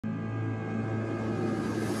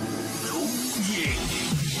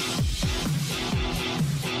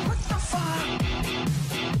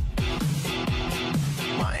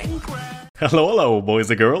Hello, hello, boys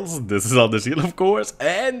and girls. This is Alto, of course,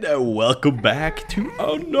 and welcome back to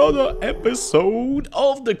another episode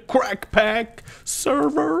of the Crack Pack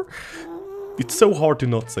server. It's so hard to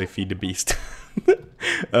not say feed the beast.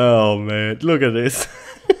 Oh man, look at this.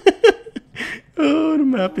 Oh, the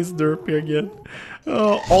map is derpy again.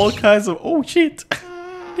 Oh, all kinds of. Oh shit!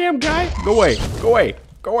 Damn guy, go away, go away,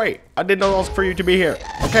 go away. I did not ask for you to be here.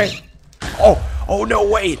 Okay. Oh no,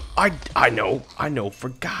 wait! I know. For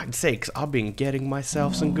God's sakes, I've been getting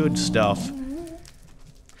myself some good stuff.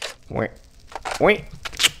 Wait.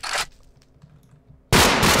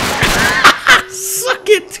 Suck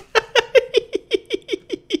it!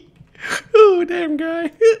 Oh damn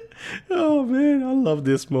guy! Oh man, I love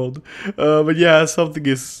this mod. But yeah, something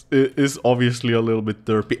is obviously a little bit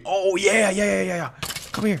derpy. Oh yeah.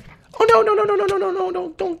 Come here. Oh no!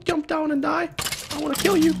 Don't jump down and die. I want to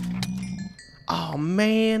kill you. Oh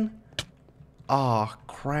man. Oh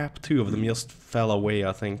crap, two of them just fell away,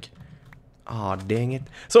 I think. Oh dang it.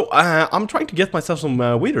 So I'm trying to get myself some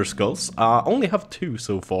wither skulls. I only have 2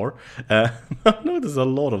 so far. I know there's a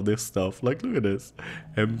lot of this stuff. Like, look at this.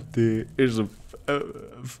 Empty. Here's a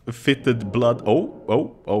fitted blood.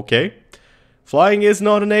 Oh, okay. Flying is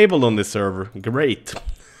not enabled on this server. Great.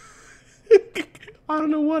 I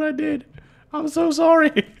don't know what I did. I'm so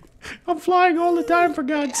sorry. I'm flying all the time, for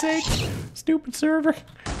God's sake. Stupid server.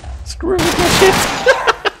 Screw with my shit.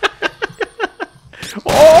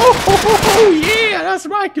 Oh, yeah, that's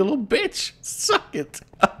right, you little bitch. Suck it.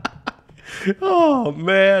 Oh,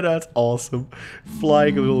 man, that's awesome.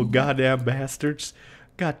 Flying little goddamn bastards.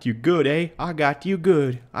 Got you good, eh? I got you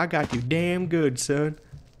good. I got you damn good, son.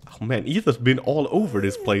 Oh, man, Etho's been all over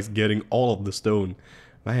this place getting all of the stone.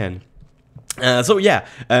 Man. So yeah,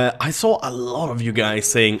 I saw a lot of you guys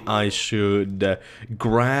saying I should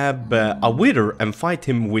grab a wither and fight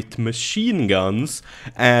him with machine guns.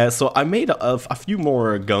 So I made a few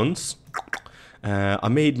more guns. I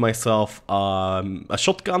made myself a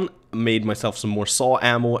shotgun, made myself some more saw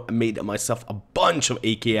ammo, made myself a bunch of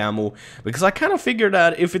AK ammo, because I kind of figured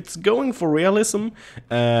that if it's going for realism,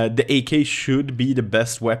 the AK should be the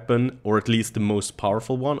best weapon, or at least the most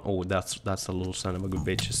powerful one. Oh, that's a little son of a good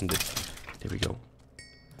bitch, isn't it? There we go.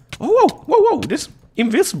 Oh, whoa, this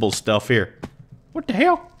invisible stuff here. What the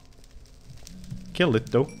hell? Killed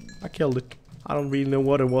it, though. I killed it. I don't really know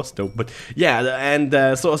what it was, though. But, yeah, and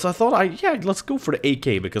so I thought, let's go for the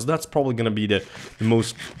AK, because that's probably gonna be the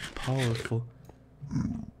most powerful.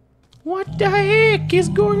 What the heck is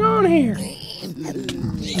going on here?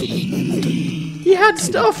 He had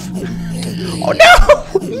stuff. Oh, no!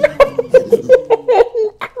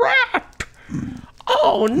 No! Crap!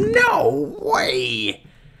 Oh, no way!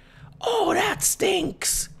 Oh, that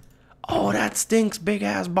stinks! Oh, that stinks big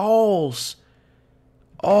ass balls!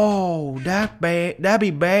 Oh, that'd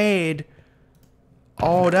be bad.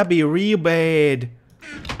 Oh, that'd be real bad.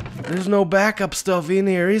 There's no backup stuff in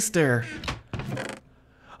here, is there?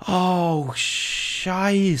 Oh,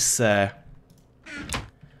 scheisse.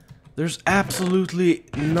 There's absolutely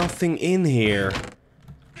nothing in here.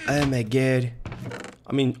 Oh my god.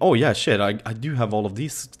 I mean, oh yeah, shit, I do have all of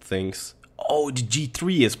these things. Oh, the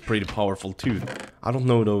G3 is pretty powerful too. I don't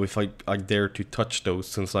know though if I dare to touch those,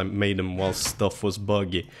 since I made them while stuff was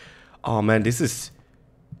buggy. Oh man, this is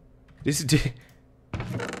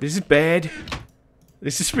bad.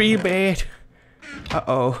 This is really bad.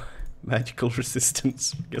 Uh-oh. Magical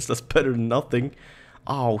resistance. Guess that's better than nothing.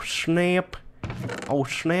 Oh snap. Oh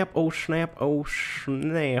snap, oh snap, oh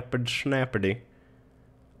snap and snappity.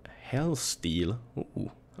 Hell steel.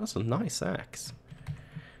 Ooh, that's a nice axe.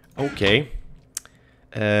 Okay.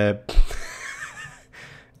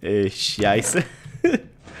 Scheisse.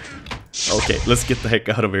 Okay, let's get the heck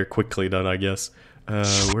out of here quickly then, I guess.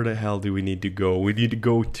 Where the hell do we need to go? We need to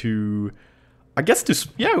go to... I guess to...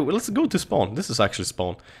 Yeah, let's go to spawn. This is actually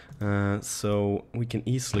spawn. So we can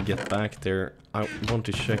easily get back there. I want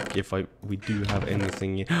to check if we do have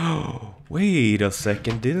anything in... Wait a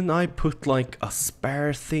second, didn't I put like a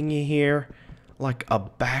spare thingy here? Like a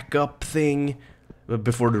backup thing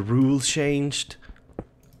before the rules changed?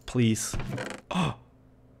 Please. Oh!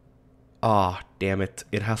 Ah, damn it.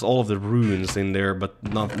 It has all of the runes in there, but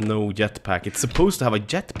no jetpack. It's supposed to have a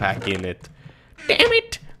jetpack in it. Damn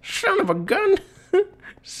it! Son of a gun!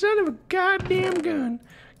 Son of a goddamn gun!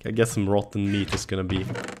 Okay, I guess some rotten meat is gonna be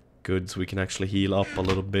good, so we can actually heal up a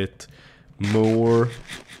little bit more.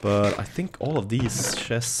 But I think all of these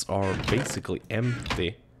chests are basically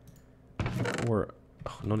empty. Or...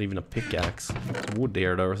 oh, not even a pickaxe. There's wood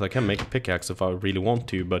there though, so I can make a pickaxe if I really want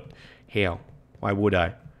to, but hell, why would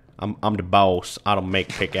I? I'm the boss. I don't make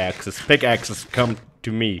pickaxes. Pickaxes come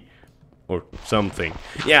to me. or something.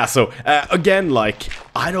 Yeah, so again, like,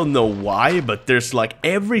 I don't know why, but there's like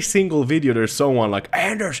every single video there's someone like,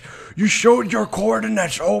 Anders, you showed your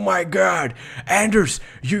coordinates, oh my god, Anders,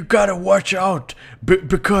 you gotta watch out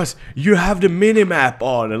because you have the minimap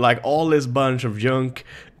on, and like all this bunch of junk.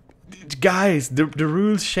 Guys, the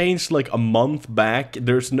rules changed like a month back.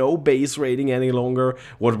 There's no base rating any longer.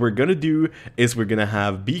 What we're gonna do is we're gonna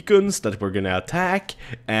have beacons that we're gonna attack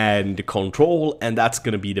and control, and that's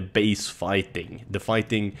gonna be the base fighting. The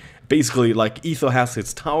fighting, basically, like Etho has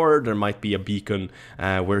his tower, there might be a beacon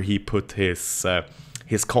where he put his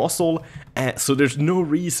castle, so there's no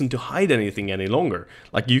reason to hide anything any longer.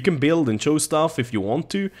 Like, you can build and show stuff if you want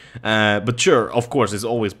to, but sure, of course, it's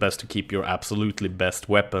always best to keep your absolutely best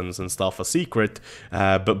weapons and stuff a secret,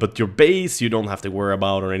 but your base you don't have to worry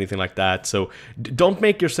about or anything like that, so don't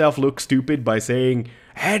make yourself look stupid by saying,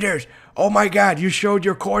 Anders, oh my god, you showed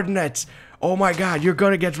your coordinates, oh my god, you're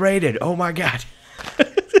gonna get raided, oh my god.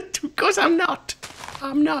 Because I'm not.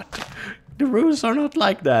 The rules are not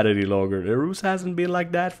like that any longer. The rules hasn't been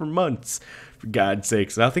like that for months, for God's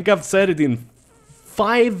sakes. I think I've said it in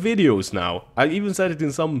 5 videos now. I even said it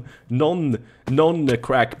in some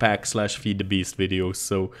non-crack pack / feed the beast videos.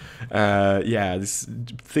 So yeah,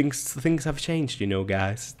 things have changed, you know,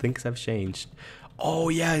 guys. Things have changed. Oh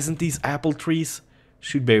yeah, isn't these apple trees?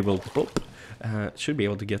 Should be able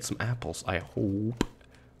to get some apples, I hope,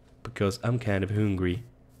 because I'm kind of hungry.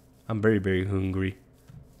 I'm very, very hungry.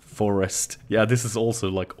 Forest. Yeah, this is also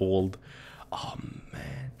like old. Oh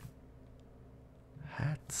man.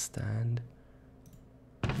 Hat stand.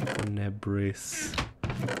 Nebris.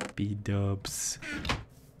 B-dubs.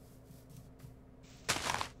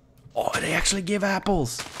 Oh, they actually give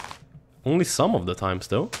apples. Only some of the times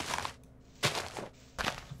though.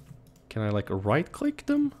 Can I like right click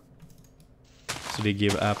them? So they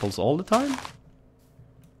give apples all the time?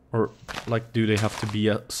 Or like, do they have to be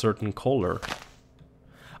a certain color?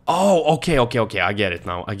 Oh, okay, I get it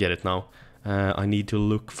now, I need to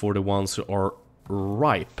look for the ones who are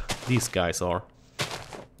ripe. These guys are.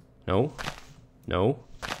 No.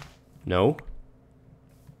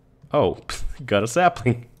 Oh, got a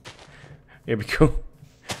sapling. Here we go.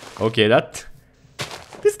 Okay,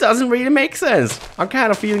 this doesn't really make sense. I'm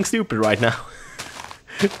kind of feeling stupid right now.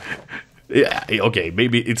 Yeah, okay,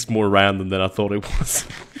 maybe it's more random than I thought it was.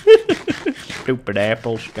 Stupid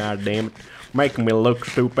apples, goddammit. Making me look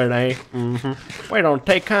stupid, eh? We don't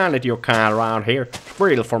take kindly to your kind around here.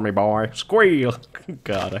 Squeal for me, boy. Squeal.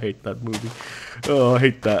 God, I hate that movie. Oh, I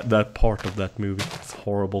hate that part of that movie. It's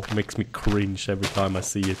horrible. It makes me cringe every time I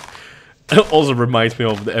see it. It also reminds me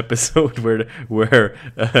of the episode where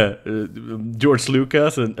George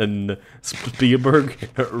Lucas and Spielberg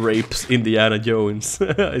rapes Indiana Jones.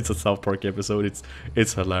 It's a South Park episode.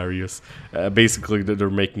 It's hilarious. Basically, they're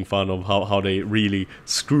making fun of how they really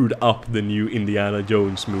screwed up the new Indiana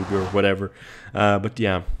Jones movie or whatever. But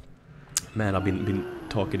yeah, man, I've been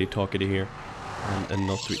talkity here, and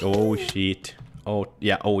not really. Oh shit. Oh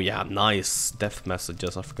yeah, nice death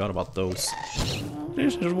messages. I forgot about those.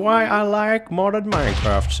 This is why I like modded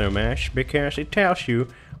Minecraft so much, because it tells you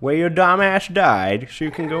where your dumbass died, so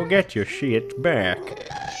you can go get your shit back.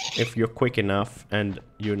 If you're quick enough and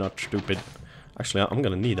you're not stupid. Actually, I'm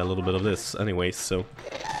gonna need a little bit of this anyway, so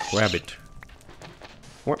grab it.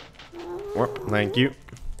 Warp. Thank you.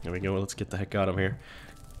 There we go, let's get the heck out of here.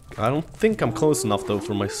 I don't think I'm close enough though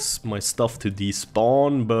for my stuff to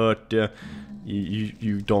despawn, but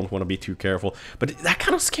you don't want to be too careful. But that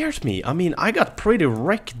kind of scares me. I mean, I got pretty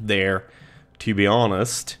wrecked there, to be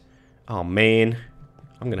honest. Oh man,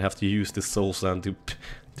 I'm gonna have to use this soul sand to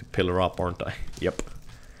pillar up, aren't I? Yep.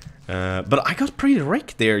 But I got pretty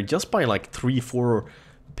wrecked there just by like 3-4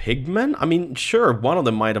 pigmen. I mean, sure, one of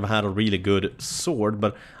them might have had a really good sword,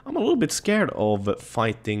 but I'm a little bit scared of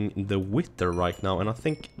fighting the Wither right now, and I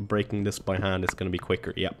think breaking this by hand is gonna be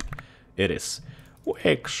quicker. Yep, it is. Oh,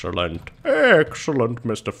 excellent,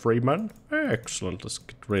 Mr. Freeman. Excellent. Let's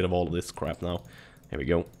get rid of all of this crap now. Here we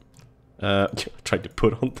go. Tried to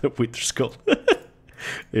put on the Wither skull.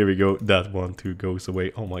 Here we go. That one too goes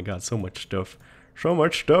away. Oh my god, so much stuff. So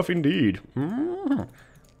much stuff indeed.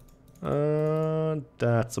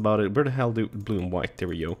 That's about it. Where the hell do blue and white? There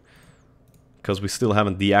we go. Because we still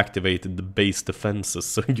haven't deactivated the base defenses,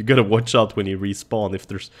 so you gotta watch out when you respawn. If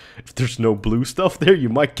there's no blue stuff there, you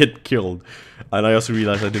might get killed. And I also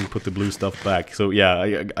realized I didn't put the blue stuff back, so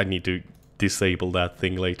yeah, I need to disable that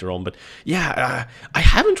thing later on. But yeah, I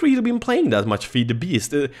haven't really been playing that much Feed the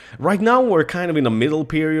Beast. Right now we're kind of in a middle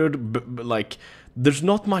period, but like there's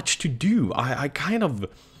not much to do. I kind of,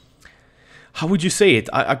 how would you say it?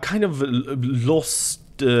 I kind of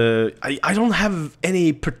lost I don't have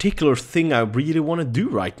any particular thing I really want to do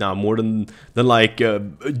right now, more than like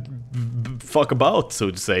fuck about,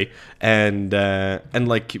 so to say, and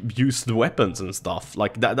like use the weapons and stuff.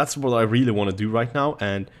 Like that's what I really want to do right now.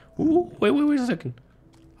 And ooh, wait a second,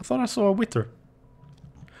 I thought I saw a wither.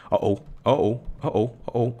 Oh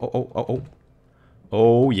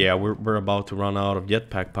yeah, we're about to run out of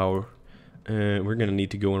jetpack power. We're gonna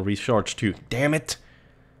need to go and recharge too. Damn it!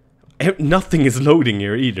 Nothing is loading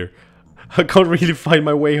here either. I can't really find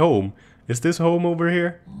my way home. Is this home over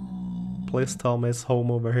here? Please tell me it's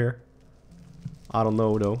home over here. I don't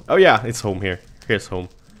know though. Oh yeah, it's home here. Here's home.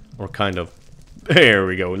 Or kind of. There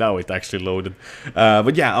we go, now it actually loaded.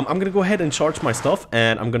 But yeah, I'm gonna go ahead and charge my stuff,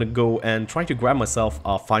 and I'm gonna go and try to grab myself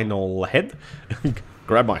a final head.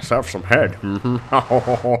 Grab myself some head.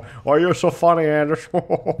 Oh, you're so funny, Anders.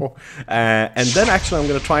 And then actually I'm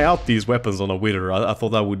gonna try out these weapons on a wither. I thought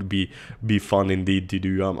that would be fun indeed to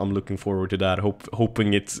do. I'm looking forward to that.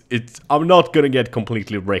 Hoping it's I'm not gonna get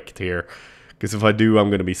completely wrecked here. Because if I do,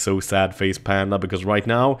 I'm gonna be so sad face panda, because right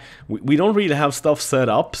now we don't really have stuff set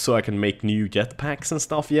up so I can make new jetpacks and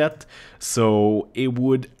stuff yet. So it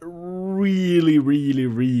would really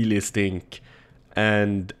stink.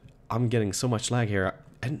 And I'm getting so much lag here,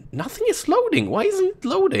 and nothing is loading. Why isn't it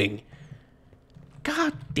loading?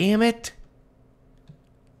 God damn it.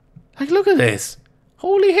 Like, look at this.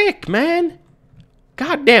 Holy heck, man.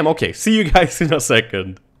 God damn. Okay, see you guys in a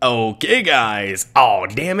second. Okay, guys. Oh,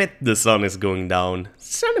 damn it. The sun is going down.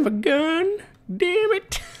 Son of a gun. Damn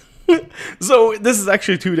it. So, this is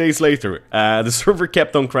actually 2 days later. The server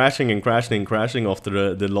kept on crashing and crashing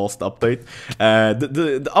after the last update.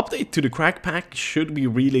 The update to the crack pack should be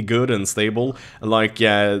really good and stable. Like,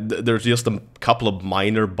 there's just a couple of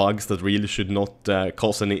minor bugs that really should not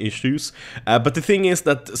cause any issues. But the thing is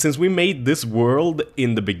that since we made this world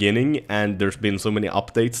in the beginning and there's been so many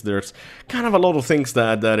updates, there's kind of a lot of things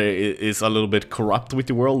that is a little bit corrupt with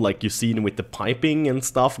the world. Like you've seen with the piping and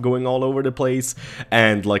stuff going all over the place.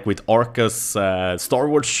 And like with Arca's Star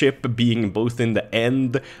Wars ship being both in the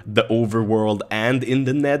end, the overworld, and in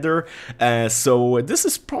the nether. So this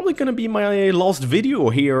is probably gonna be my last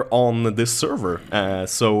video here on this server.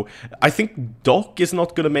 So I think Doc is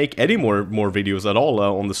not gonna make any more videos at all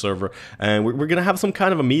on the server. And we're gonna have some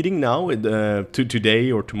kind of a meeting now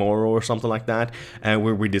today or tomorrow or something like that,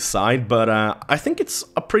 where we decide. But I think it's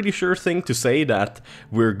a pretty sure thing to say that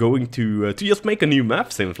we're going to just make a new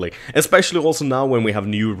map simply. Especially also now when we have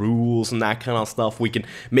new rules and that kind of stuff, we can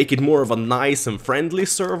make it more of a nice and friendly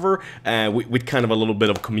server with kind of a little bit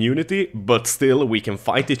of community, but still we can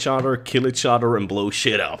fight each other, kill each other, and blow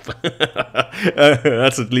shit up.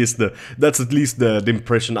 That's at least the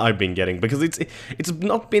impression I've been getting, because it's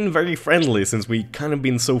not been very friendly since we kind of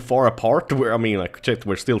been so far apart. Where I mean, like, shit,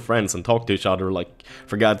 we're still friends and talk to each other. Like,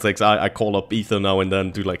 for God's sakes, I call up Etho now and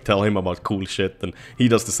then to like tell him about cool shit, and he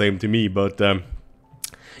does the same to me. But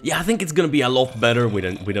yeah, I think it's gonna be a lot better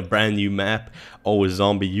with a brand new map. Oh,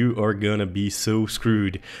 zombie, you are gonna be so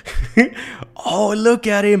screwed. Oh, look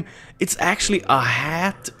at him! It's actually a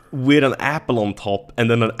hat with an apple on top and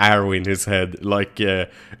then an arrow in his head, like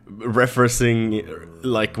referencing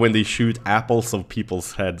like when they shoot apples of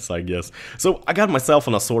people's heads, I guess. So I got myself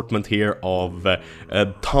an assortment here of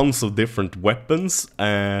tons of different weapons.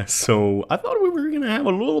 So I thought we were gonna have a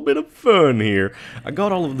little bit of fun here. I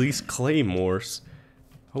got all of these claymores.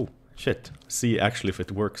 Oh, shit. See actually if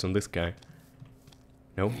it works on this guy.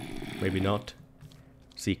 No, maybe not.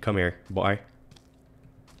 See, come here, boy.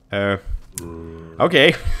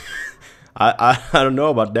 Okay. I don't know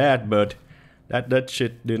about that, but that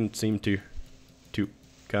shit didn't seem to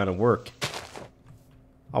kind of work.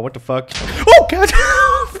 Oh, what the fuck? Oh, God!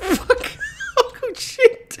 Fuck! Oh,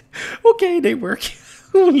 shit! Okay, they work.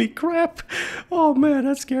 Holy crap! Oh man,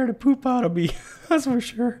 that scared the poop out of me. That's for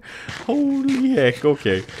sure. Holy heck!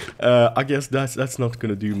 Okay, I guess that's not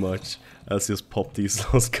gonna do much. Let's just pop these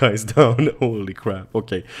last guys down. Holy crap!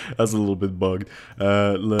 Okay, that's a little bit bugged.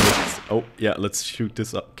 Let's shoot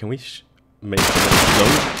this up. Can we make it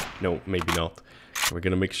reload? No, maybe not. We're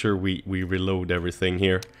gonna make sure we reload everything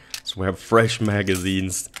here, so we have fresh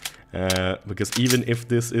magazines. Because even if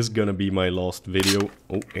this is gonna be my last video,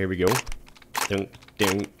 oh, here we go. Ding,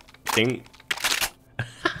 ding, ding.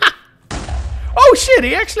 Oh shit,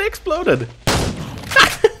 he actually exploded!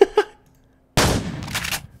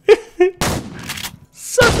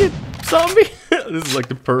 Suck it, zombie! This is like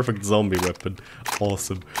the perfect zombie weapon.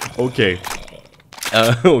 Awesome. Okay.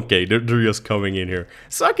 Okay, they're just coming in here.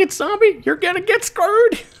 Suck it, zombie! You're gonna get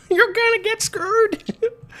screwed! You're gonna get screwed!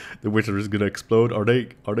 The wither is gonna explode. Are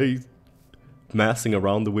they massing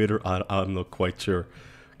around the wither? I'm not quite sure.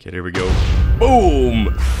 Okay, there we go.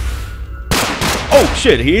 Boom! Oh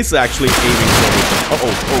shit, he is actually aiming for me.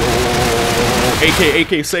 Uh-oh.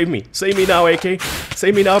 AK, save me. Save me now, AK.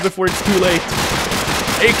 Save me now before it's too late.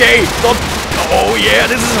 AK, don't... Oh yeah,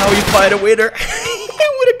 this is how you fight a winner.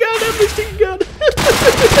 With a goddamn machine gun.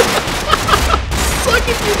 Suck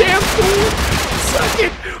it, you damn fool. Suck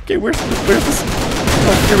it. Okay, where's this?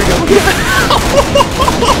 Oh, here we go.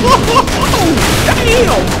 Oh,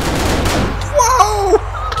 damn! Whoa!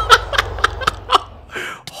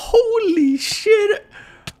 Holy shit!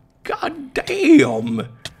 God damn!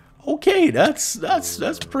 Okay, that's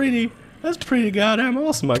pretty goddamn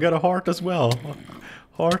awesome. I got a heart as well.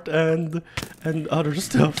 Heart and other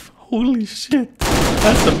stuff. Holy shit.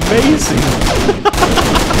 That's amazing.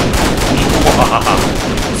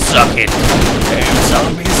 Suck it. Damn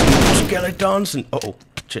zombies and skeletons and uh-oh.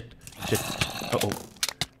 Shit. Uh-oh.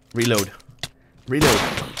 Reload.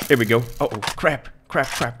 Here we go. Uh-oh. Crap.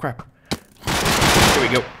 Here we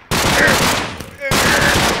go.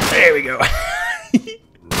 There we go.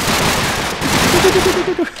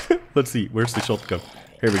 Let's see. Where's the shotgun?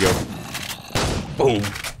 Here we go. Boom.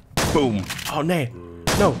 Oh,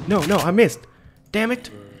 no, I missed. Damn it.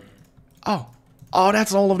 Oh,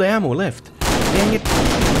 that's all of the ammo left. Dang it.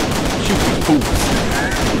 Shoot these fools.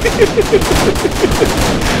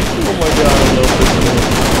 Oh my god, I love this one.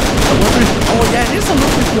 I wonder if, oh yeah, it is a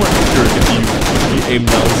little bit more accurate if you aim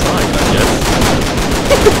down sight, I guess.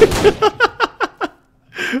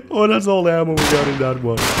 Oh, that's all the ammo we got in that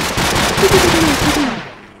one.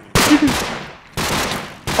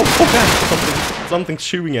 Oh god, something's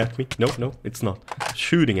shooting at me. No, it's not.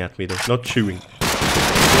 Shooting at me though, not chewing. I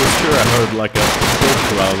was sure I heard like a dog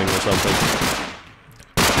growling or something.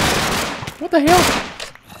 What the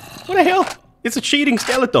hell? It's a cheating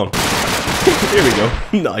skeleton. There we go.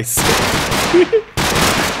 Nice.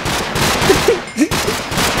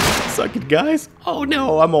 Suck it, guys. Oh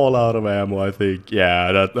no, I'm all out of ammo, I think.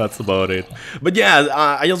 Yeah, that's about it. But yeah,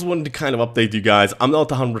 I just wanted to kind of update you guys. I'm not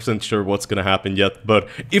 100% sure what's gonna happen yet, but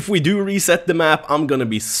if we do reset the map, I'm gonna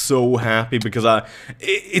be so happy because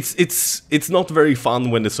it's not very fun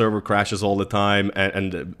when the server crashes all the time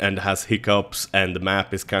and has hiccups and the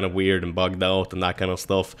map is kind of weird and bugged out and that kind of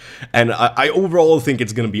stuff. And I overall think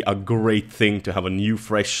it's gonna be a great thing to have a new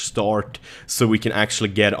fresh start so we can actually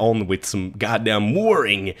get on with some goddamn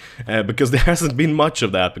mooring. Because there hasn't been much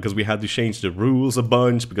of that, because we had to change the rules a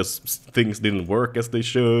bunch, because things didn't work as they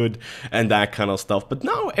should, and that kind of stuff. But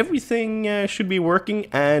now everything should be working,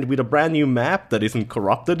 and with a brand new map that isn't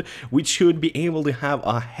corrupted, we should be able to have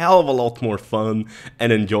a hell of a lot more fun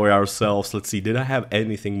and enjoy ourselves. Let's see, did I have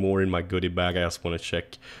anything more in my goodie bag? I just want to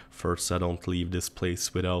check first so I don't leave this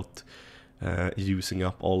place without using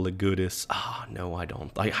up all the goodies. Ah, no, I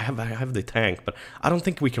don't. I have the tank, but I don't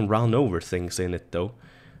think we can run over things in it, though.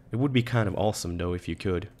 It would be kind of awesome though if you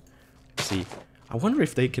could. Let's see, I wonder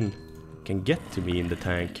if they can get to me in the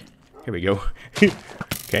tank. Here we go.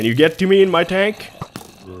 Can you get to me in my tank?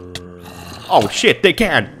 Oh shit, they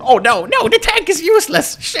can. Oh no, the tank is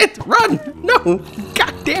useless. Shit, run. No,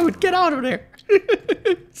 god damn it, get out of there.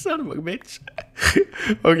 Son of a bitch.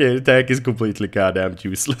 Okay, the tank is completely goddamn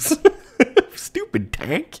useless. Stupid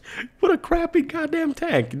tank. What a crappy goddamn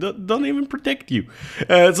tank. Don't even protect you.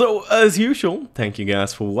 So, as usual, thank you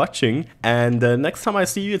guys for watching. And next time I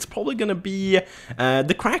see you, it's probably gonna be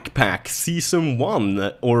the Crack Pack Season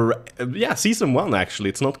 1. Or, yeah, Season 1 actually.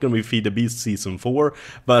 It's not gonna be Feed the Beast Season 4,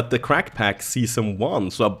 but the Crack Pack Season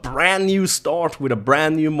 1. So, a brand new start with a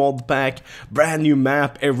brand new mod pack, brand new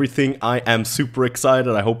map, everything. I am super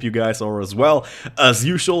excited. I hope you guys are as well. As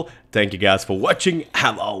usual, thank you guys for watching.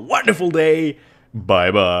 Have a wonderful day.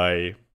 Bye bye.